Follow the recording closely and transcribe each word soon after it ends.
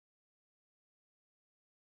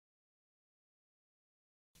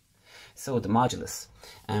So the modulus,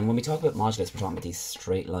 and when we talk about modulus, we're talking about these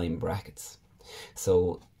straight line brackets.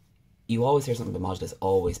 So you always hear something about modulus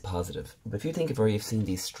always positive, but if you think of where you've seen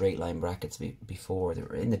these straight line brackets before, they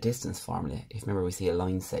were in the distance formula. If you remember, we see a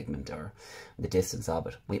line segment or the distance of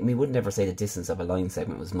it. We would never say the distance of a line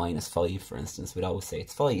segment was -5, for instance. We'd always say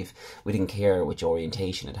it's 5. We didn't care which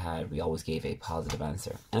orientation it had. We always gave a positive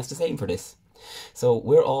answer, and it's the same for this. So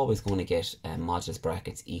we're always going to get modulus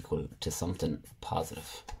brackets equal to something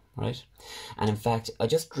positive, right? And in fact, I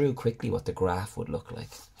just drew quickly what the graph would look like.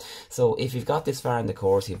 So if you've got this far in the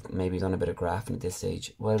course, you've maybe done a bit of graphing at this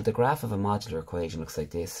stage. Well, the graph of a modular equation looks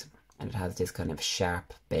like this, and it has this kind of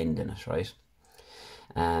sharp bend in it, right?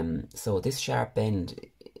 So this sharp bend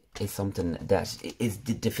is something that is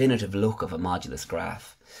the definitive look of a modulus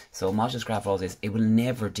graph. So a modulus graph always, it will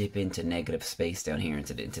never dip into negative space down here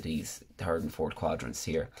into these third and fourth quadrants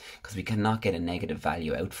here, because we cannot get a negative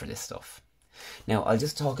value out for this stuff. Now I'll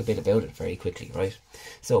just talk a bit about it very quickly, right?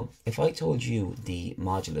 So if I told you the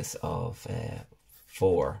modulus of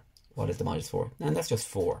 4, what is the modulus 4? And that's just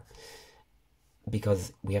 4,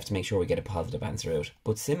 because we have to make sure we get a positive answer out.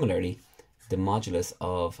 But similarly, the modulus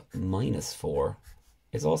of -4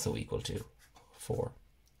 is also equal to 4.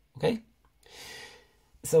 Okay?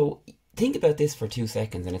 So think about this for 2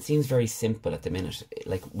 seconds, and it seems very simple at the minute.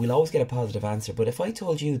 Like, we'll always get a positive answer, but if I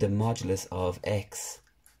told you the modulus of x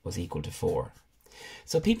was equal to 4.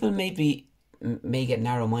 So people may get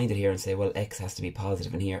narrow-minded here and say, well, x has to be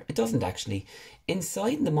positive in here. It doesn't actually.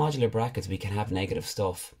 Inside the modular brackets, we can have negative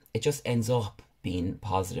stuff. It just ends up being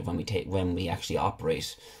positive when we actually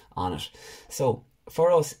operate on it. So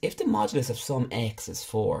for us, if the modulus of some x is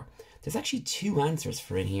 4, there's actually 2 answers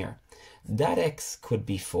for in here. That x could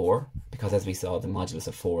be 4, because as we saw, the modulus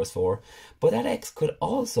of 4 is 4, but that x could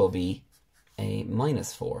also be a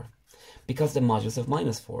 -4, because the modulus of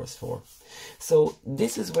 -4 is 4. So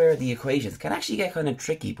this is where the equations can actually get kind of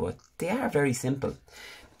tricky, but they are very simple.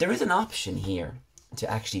 There is an option here to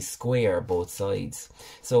actually square both sides.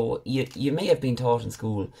 So you may have been taught in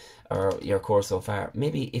school or your course so far,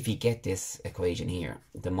 maybe if you get this equation here,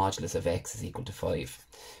 the modulus of x is equal to 5,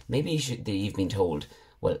 maybe you've been told,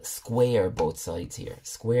 well, square both sides here.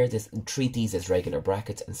 Square this, treat these as regular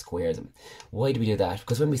brackets and square them. Why do we do that?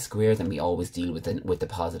 Because when we square them, we always deal with the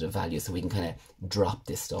positive value, so we can kind of drop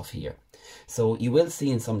this stuff here. So you will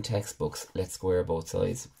see in some textbooks, let's square both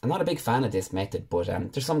sides. I'm not a big fan of this method, but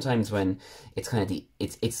there's sometimes when it's kind of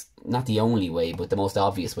it's not the only way, but the most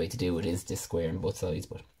obvious way to do it is just squaring both sides.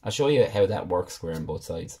 But I'll show you how that works, squaring both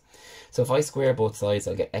sides. So if I square both sides,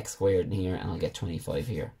 I'll get x squared in here, and I'll get 25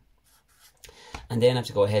 here. And then I have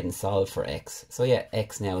to go ahead and solve for x. So yeah,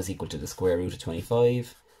 x now is equal to the square root of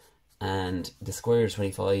 25. And the square root of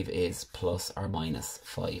 25 is plus or minus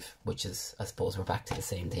 5, which is, I suppose we're back to the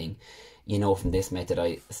same thing. You know from this method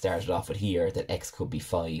I started off with here that x could be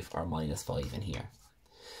 5 or minus 5 in here.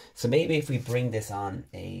 So maybe if we bring this on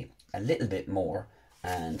a little bit more,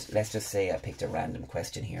 and let's just say I picked a random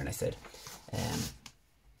question here and I said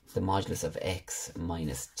the modulus of x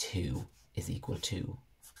minus 2 is equal to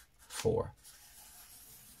 4.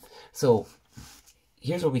 So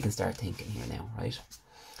here's where we can start thinking here now, right?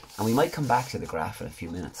 And we might come back to the graph in a few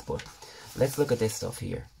minutes, but let's look at this stuff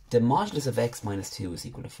here. The modulus of x minus 2 is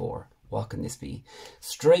equal to 4. What can this be?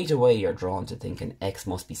 Straight away you're drawn to thinking x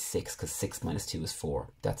must be 6, because 6 minus 2 is 4.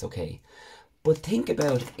 That's okay. But think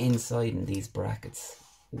about inside in these brackets.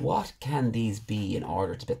 What can these be in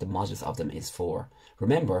order to that the modulus of them is 4?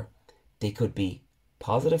 Remember, they could be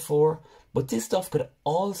positive 4, but this stuff could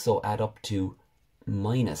also add up to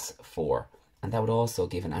minus 4, and that would also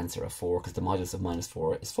give an answer of 4, because the modulus of minus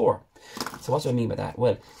 4 is 4. So what do I mean by that?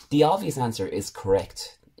 Well, the obvious answer is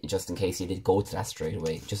correct, just in case you did go to that straight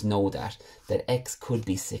away. Just know that x could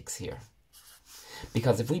be 6 here,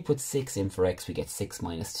 because if we put 6 in for x, we get 6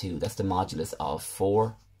 minus 2. That's the modulus of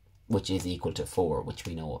 4, which is equal to 4, which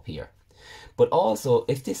we know up here. But also,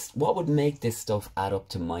 if this, what would make this stuff add up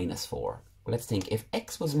to minus 4? Well, let's think. If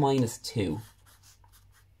x was minus 2,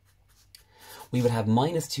 we would have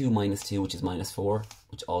minus 2, which is minus 4,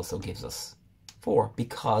 which also gives us 4,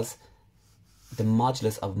 because the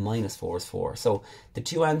modulus of minus 4 is 4. So the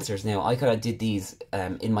two answers now, I kind of did these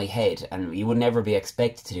in my head, and you would never be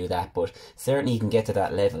expected to do that, but certainly you can get to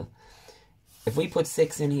that level. If we put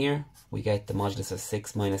 6 in here, we get the modulus of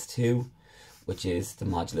 6 minus 2, which is the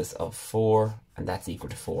modulus of 4, and that's equal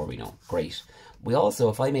to 4, we know. Great. We also,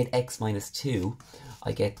 if I made x minus 2,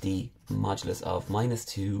 I get the modulus of minus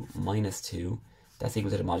 2 minus 2. That's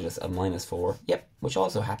equal to the modulus of minus 4. Yep, which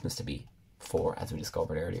also happens to be 4, as we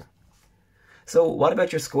discovered earlier. So what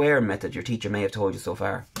about your square method your teacher may have told you so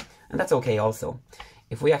far? And that's okay also.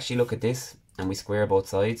 If we actually look at this and we square both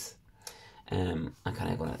sides, I'm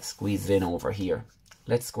kind of going to squeeze it in over here.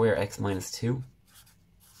 Let's square x minus 2.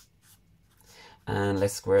 And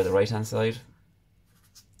let's square the right hand side.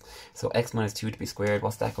 So x minus 2 to be squared,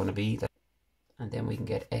 what's that going to be? And then we can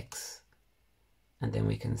get x. And then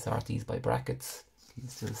we can sort these by brackets. You can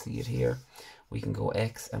still see it here. We can go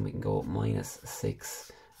x and we can go minus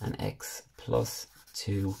 6 and x plus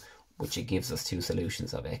 2, which it gives us two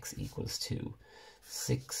solutions of x equals 2,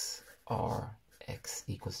 6 or x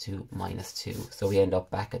equals 2 minus 2. So we end up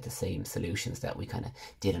back at the same solutions that we kind of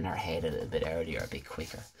did in our head a little bit earlier, a bit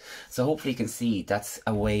quicker. So hopefully you can see that's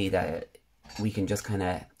a way that we can just kind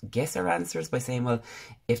of guess our answers by saying, well,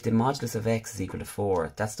 if the modulus of x is equal to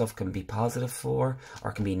 4, that stuff can be positive 4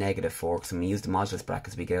 or can be negative 4, because when we use the modulus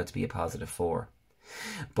brackets we get out to be a positive 4.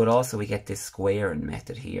 But also we get this squaring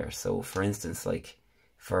method here. So for instance, like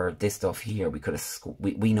for this stuff here, we could have,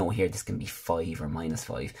 we know here this can be 5 or minus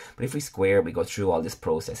 5. But if we square, we go through all this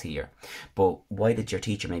process here. But why did your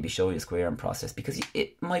teacher maybe show you the squaring process? Because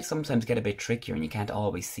it might sometimes get a bit trickier and you can't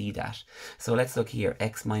always see that. So let's look here.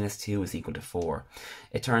 X minus 2 is equal to 4.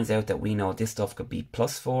 It turns out that we know this stuff could be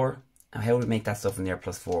plus 4. Now how would we make that stuff in there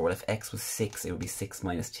plus 4? Well, if x was 6, it would be 6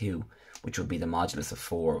 minus 2, which would be the modulus of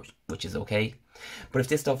 4, which is okay. But if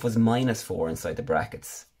this stuff was minus 4 inside the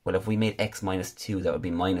brackets, well, if we made x minus 2, that would be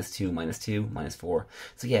minus 2 minus 2 minus 4.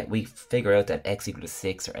 So yeah, we figure out that x equal to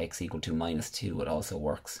 6 or x equal to minus 2, it also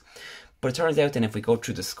works. But it turns out then if we go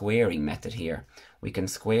through the squaring method here, we can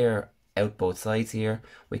square out both sides here,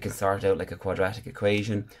 we can sort out like a quadratic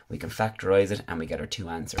equation, we can factorize it, and we get our two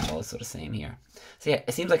answers also the same here. So yeah,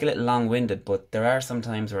 it seems like a little long-winded, but there are some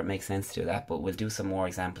times where it makes sense to do that, but we'll do some more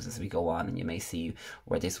examples as we go on, and you may see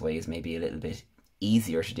where this way is maybe a little bit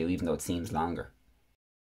easier to do, even though it seems longer.